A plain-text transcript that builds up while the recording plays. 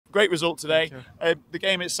great result today. The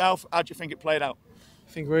game itself, how do you think it played out?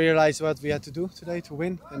 I think we realised what we had to do today to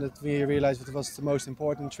win, and that we realised what was the most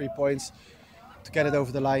important, 3 points to get it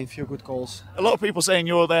over the line, few good goals. A lot of people saying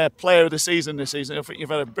you're their player of the season this season. I think you've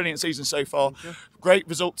had a brilliant season so far. Great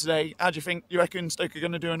result today. How do you reckon Stoke are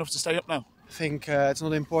going to do enough to stay up now? I think it's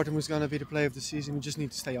not important who's going to be the player of the season, we just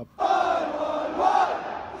need to stay up.